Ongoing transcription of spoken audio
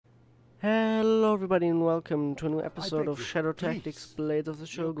Hello everybody and welcome to a new episode of Shadow Tactics Blades of the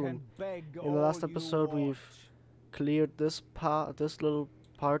Shogun. In the last episode we've cleared this little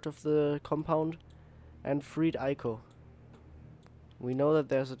part of the compound and freed Aiko. We know that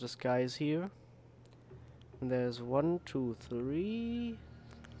there's a disguise here. And there's 1, 2, 3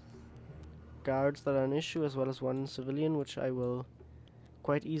 guards that are an issue, as well as one civilian, which I will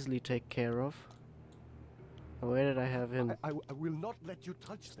quite easily take care of. Where did I have him? I will not let you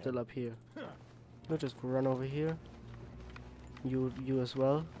touch them. Still up here. We'll just run over here. You as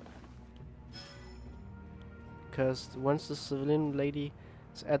well. Because once the civilian lady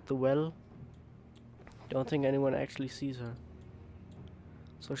is at the well, don't think anyone actually sees her.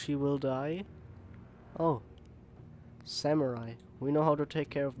 So she will die. Oh, samurai. We know how to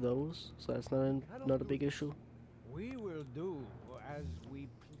take care of those, so that's not a big issue. We will do as we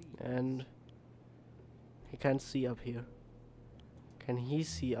please. And he can't see up here. Can he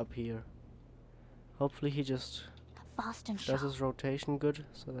see up here? Hopefully he just Fast and does sharp. his rotation good,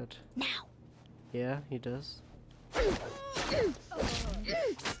 so that... Now! Yeah, he does.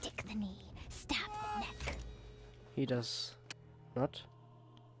 Stick the knee, stab the neck. He does not.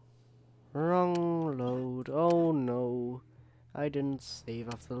 Wrong load. Oh no. I didn't save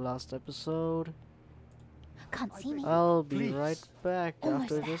after the last episode. Can't see me. I'll be Please. right back Almost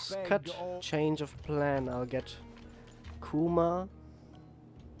after there. this cut. Change of plan. I'll get Kuma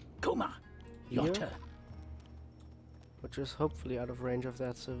Takuma, your here, turn. which is hopefully out of range of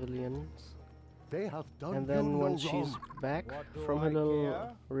that civilians. They have done And then you no once wrong. she's back What do from her I little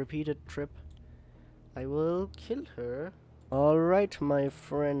care? repeated trip, I will kill her. Alright, my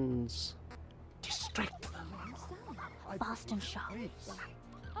friends. Distract them. Fast and sharp. Please.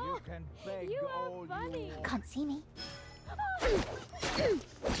 You can beg you are all funny. you want. Can't see me.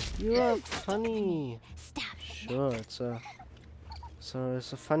 You are funny. Stab the neck. Sure, it's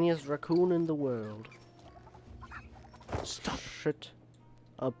the funniest raccoon in the world. Stop. Shit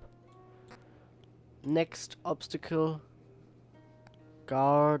up. Next obstacle.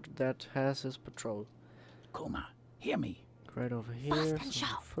 Guard that has his patrol. Takuma, hear me. Right over Fast here. and Some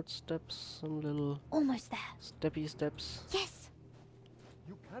sharp. footsteps, some little Almost there. steppy steps. Yes.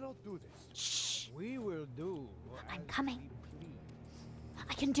 You cannot do this. Shh. We will do I'm as coming. we please.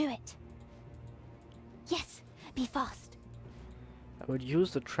 I can do it. Yes. Be fast. I would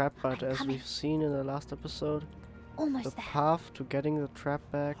use the trap, but I'm as coming. we've seen in the last episode, the Almost there. path to getting the trap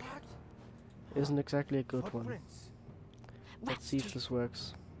back isn't exactly a good one. Footprints. Let's Rats see if too. this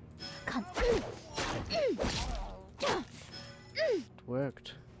works. Can't. It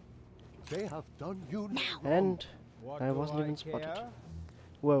worked. They have done you no Now. And What I do wasn't even spotted. care?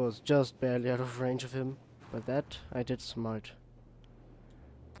 well, I was just barely out of range of him. But that I did smart.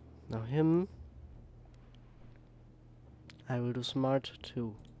 Now him, I will do smart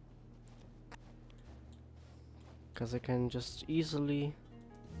too. Because I can just easily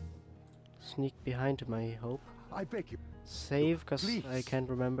sneak behind him, I hope. I beg you. Save, because I Please. can't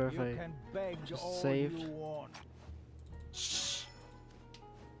remember if You I can beg just all saved. you want. Shh.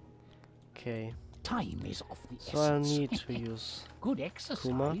 Okay, Time is of the so I'll essence. need to use Good exercise,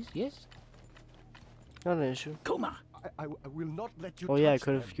 Kuma. yes? not an issue. Kuma, I will not let you Oh touch yeah, I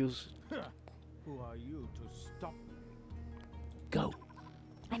could them. have used Who are you to stop me? go.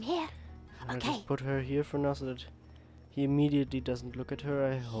 I'm here. I'll Okay. just put her here for now so that he immediately doesn't look at her,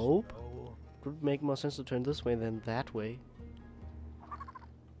 I hope. Oh, It would make more sense to turn this way than that way.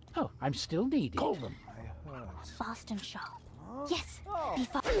 Oh, I'm still needed. Call them. I heard. Fast and sharp. Huh? Yes. Oh. Be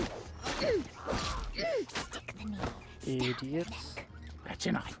fast. Stick the knee. Stab the Idiots. neck. That's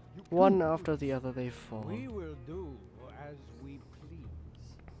enough. One after the other they fall. We will do as we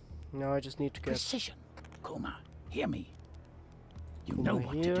please. Now I just need to get Precision. Kuma, hear me. You Kuma know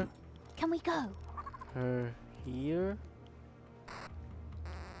what here. to do. Can we go? her here.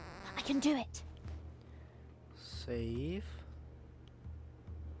 I can do it. Save.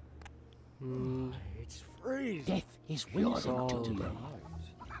 And It's freezing. Death is willing all to delay.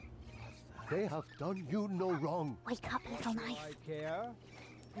 They have done you no wrong. Wake up, little Do knife. I care?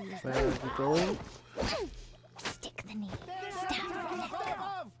 where are we going? Stick the knee. Stab the neck.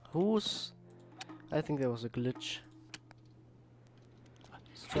 Who's... I think there was a glitch.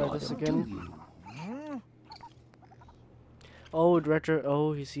 Let's try Draw this them to again. you. Oh, Dredger.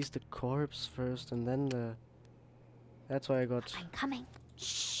 Oh, he sees the corpse first and then the... That's why I got I'm coming.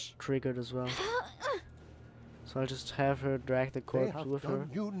 Shh. triggered as well. So I'll just have her drag the They corpse have with her. done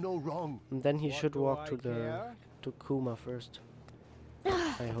you no wrong. And then he What should do walk I to the... care? to Kuma first.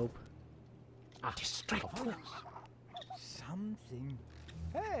 I hope. Distract them. Something.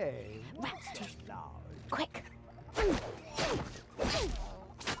 Hey, Rats too. loud. Quick.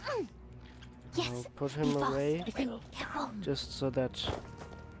 Yes. I'll put him be fast. away, Careful. just so that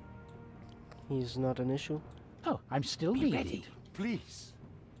he's not an issue. Oh, I'm still Be ready. Please.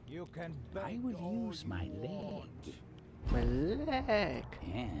 You can I beg will all use you my want. leg. My leg.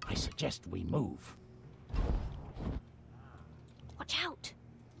 Yeah, I suggest we move. Watch out.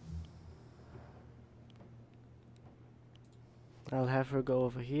 I'll have her go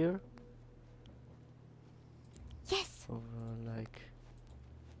over here. Yes. Over like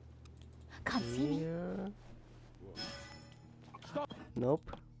Can't see me. here.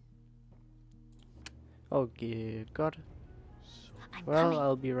 Nope. Okay, God. I'm Well, coming.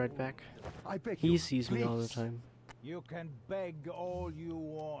 I'll be right back. I beg He you. sees me all the please. time. You can beg all you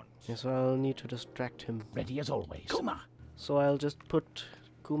want. Yeah, so I'll need to distract him. Ready as always. Kuma! So I'll just put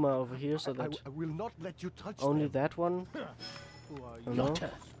Kuma over here so that I will not let you touch only them. that one. Who are Oh, you? no. Your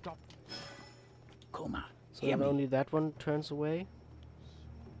turn. Stop. Kuma, So hear that me. only that one turns away.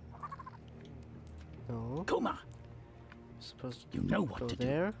 No. Kuma, You're supposed to you know what go to do.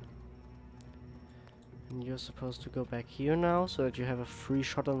 there. And you're supposed to go back here now so that you have a free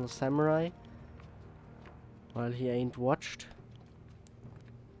shot on the samurai. While he ain't watched.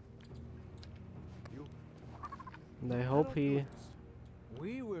 And I hope he...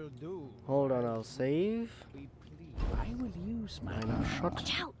 We will do. Hold on, I'll save. We please. I will use my Line of shot.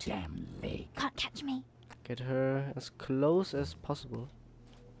 Watch out. damn leg. Can't catch me. Get her as close as possible.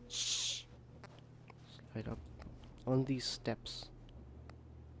 Shh. Slide up on these steps.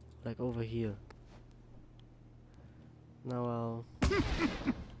 Like over here. Now I'll...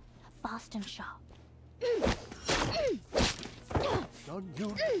 Fast and sharp. Done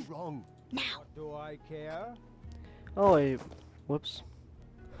you wrong. Now. What do I care? Oh, whoops.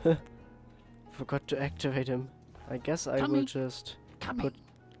 Forgot to activate him. I guess I will Coming. just Coming. put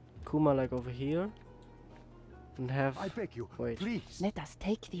Kuma like over here. And have... I beg you. Wait. Please. Let us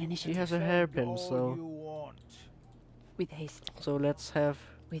take the She initiative has a Beg hairpin, all so... you want. with haste, So let's have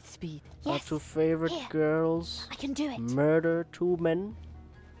with speed. our Yes. two favorite Here. girls I can do it. murder 2 men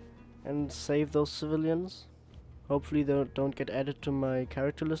and save those civilians. Hopefully they don't get added to my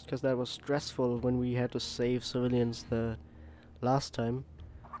character list, because that was stressful when we had to save civilians the last time.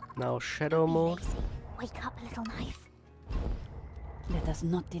 Now shadow Be mode. lazy. Wake up, little knife. Let us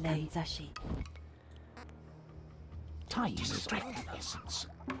not delay Zashi. Time is of the essence.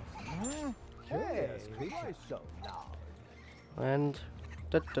 Hey, why so loud? And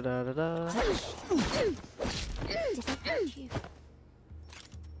da da da da da. Did I catch you?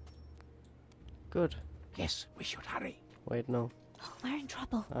 Good. Yes, we should hurry. Wait, no. Oh, we're in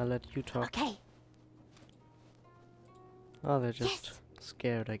trouble. I'll let you talk. Okay. Oh, they're just Yes.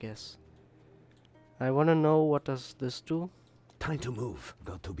 scared, I guess. I wanna know, what does this do? Time to move.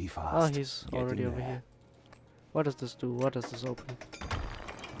 Got to be Oh, fast. he's Getting already over there. here. What does this do? What does this open?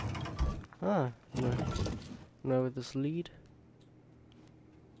 Ah, no. No, with this lead.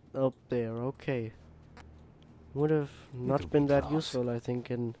 Up there, okay. Would have not Little been bit that fast. useful, I think,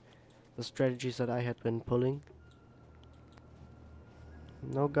 in the strategies that I had been pulling.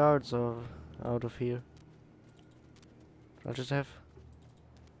 No guards are out of here. I'll just have...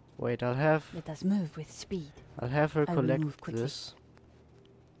 Wait, I'll have Let us move with speed. her I will collect move quickly. this.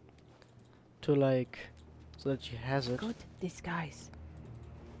 To like... so that she has it. Good disguise.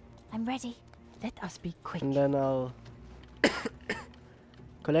 I'm ready. Let us be quick. And then I'll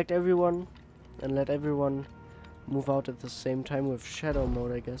collect everyone and let everyone move out at the same time with shadow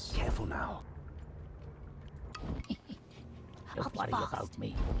mode, I guess. Careful now. I'll Don't be worry fast. about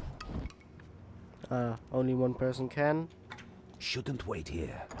me. Only one person can. Shouldn't wait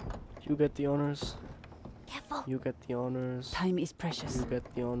here. You get the honors. Careful. You get the honors. Time is precious. You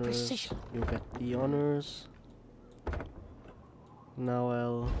get the honors. Precision. You get the honors. Now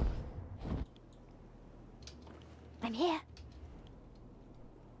I'll... I'm here.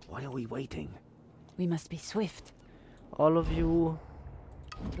 Why are we waiting? We must be swift. all of you...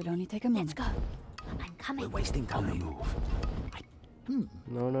 It will only take a Let's moment. go. I'm coming. We're wasting time. Move.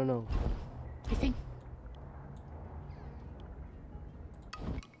 No, no, no. I think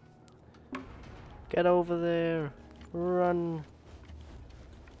Get over there. Run.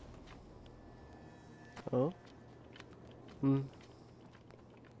 Oh? Hmm.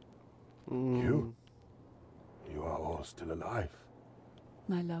 You? You are all still alive.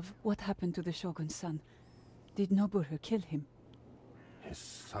 My love, what happened to the Shogun's son? Did Noboru kill him? His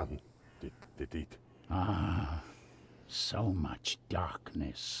son did it. Ah, so much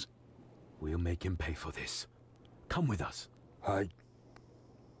darkness. We'll make him pay for this. Come with us. I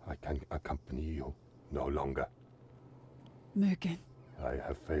can accompany you no longer. Mugen, I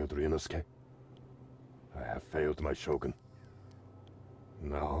have failed Ryunosuke. I have failed my Shogun.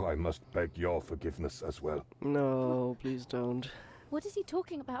 Now I must beg your forgiveness as well. No, please don't. What is he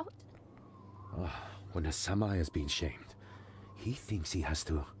talking about? When a samurai has been shamed, he thinks he has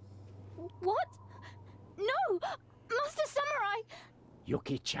to... What? No! Master Samurai!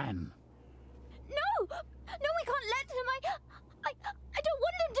 Yuki-chan. No! No, we can't let him! I don't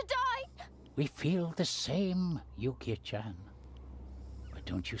want him to die! We feel the same, Yuki-chan. But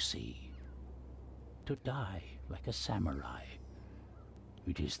don't you see? To die like a samurai,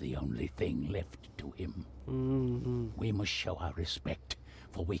 it is the only thing left to him. We must show our respect,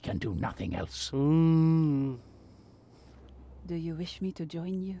 for we can do nothing else. Do you wish me to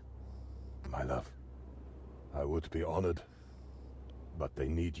join you? My love, I would be honored, but they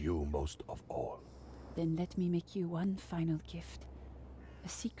need you most of all. Then let me make you one final gift. A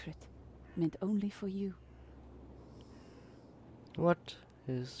secret, meant only for you. What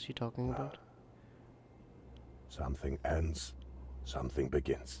is she talking about? Something ends, something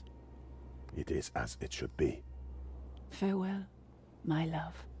begins. It is as it should be. Farewell, my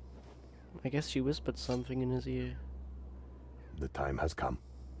love. I guess she whispered something in his ear. The time has come.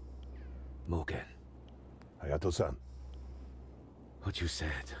 Mugen, Hayato-san, what you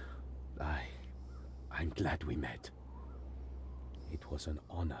said, I'm glad we met. It was an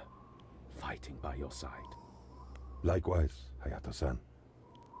honor fighting by your side. likewise, Hayato-san.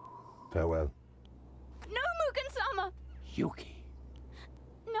 Farewell. No, Mugen-sama! Yuki.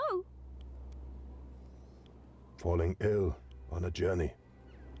 No! Falling ill on a journey.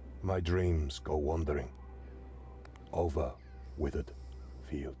 My dreams go wandering. Over withered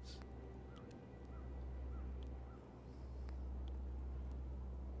fields.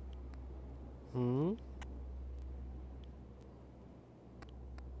 Hmm?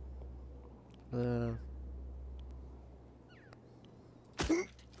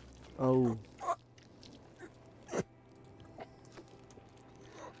 Oh.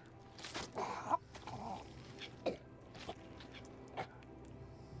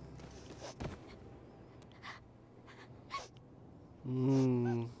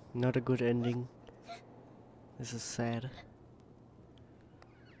 Not a good ending. This is sad.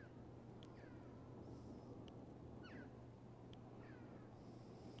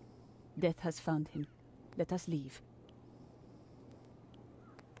 Death has found him. Let us leave.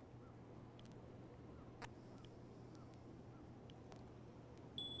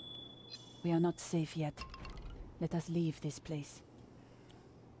 We are not safe yet. Let us leave this place.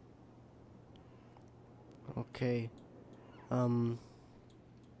 Okay.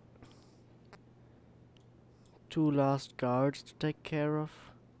 2 last guards to take care of.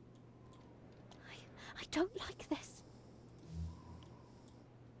 I don't like this.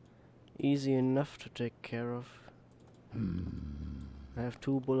 Easy enough to take care of. I have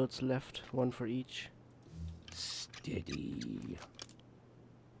 2 bullets left, 1 for each. Steady.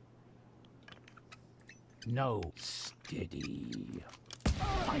 No, steady.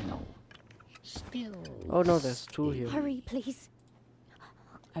 Final. Still. Oh no, there's 2 here. Hurry, please.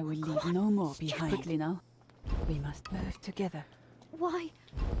 I will leave no more behind. Quickly now. We must move together. Why?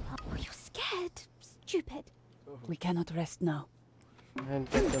 Oh, you're scared. Stupid. We cannot rest now. And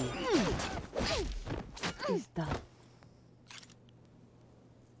get them. Is done.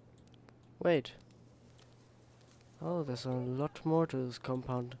 Wait. Oh, there's a lot more to this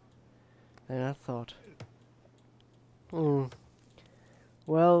compound than I thought.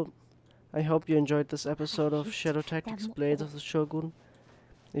 Well, I hope you enjoyed this episode of Shadow Tactics Blades of the Shogun.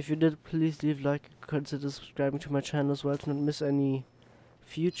 If you did, please leave a like and consider subscribing to my channel as well to not miss any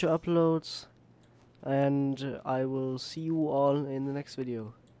future uploads. And I will see you all in the next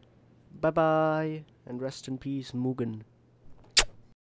video. Bye bye, and rest in peace, Mugen.